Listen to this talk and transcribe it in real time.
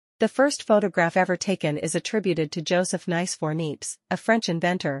The first photograph ever taken is attributed to Joseph Nicephore Niepce, a French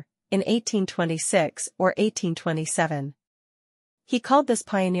inventor, in 1826 or 1827. He called this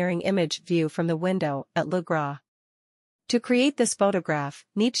pioneering image view from the window at Le Gras. To create this photograph,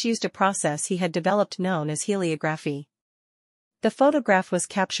 Niepce used a process he had developed known as heliography. The photograph was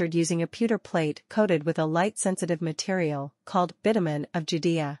captured using a pewter plate coated with a light-sensitive material called bitumen of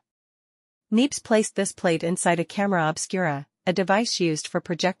Judea. Niepce placed this plate inside a camera obscura, a device used for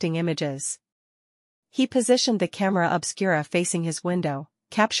projecting images. He positioned the camera obscura facing his window,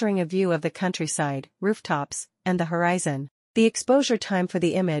 capturing a view of the countryside, rooftops, and the horizon. The exposure time for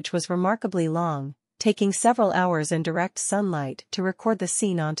the image was remarkably long, taking several hours in direct sunlight to record the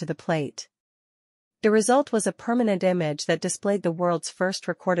scene onto the plate. The result was a permanent image that displayed the world's first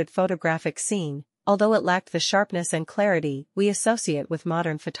recorded photographic scene, although it lacked the sharpness and clarity we associate with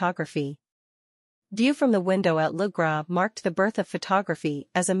modern photography. View from the window at Le Gras marked the birth of photography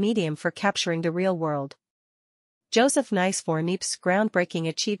as a medium for capturing the real world. Joseph Nicephore Niepce's groundbreaking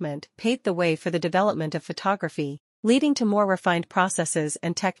achievement paved the way for the development of photography, leading to more refined processes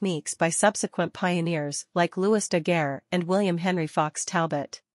and techniques by subsequent pioneers like Louis Daguerre and William Henry Fox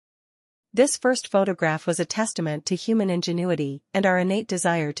Talbot. This first photograph was a testament to human ingenuity and our innate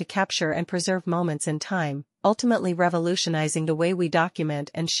desire to capture and preserve moments in time, ultimately revolutionizing the way we document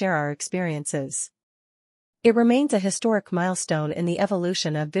and share our experiences. It remains a historic milestone in the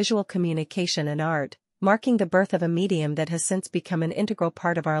evolution of visual communication and art, marking the birth of a medium that has since become an integral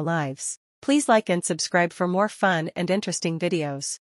part of our lives. Please like and subscribe for more fun and interesting videos.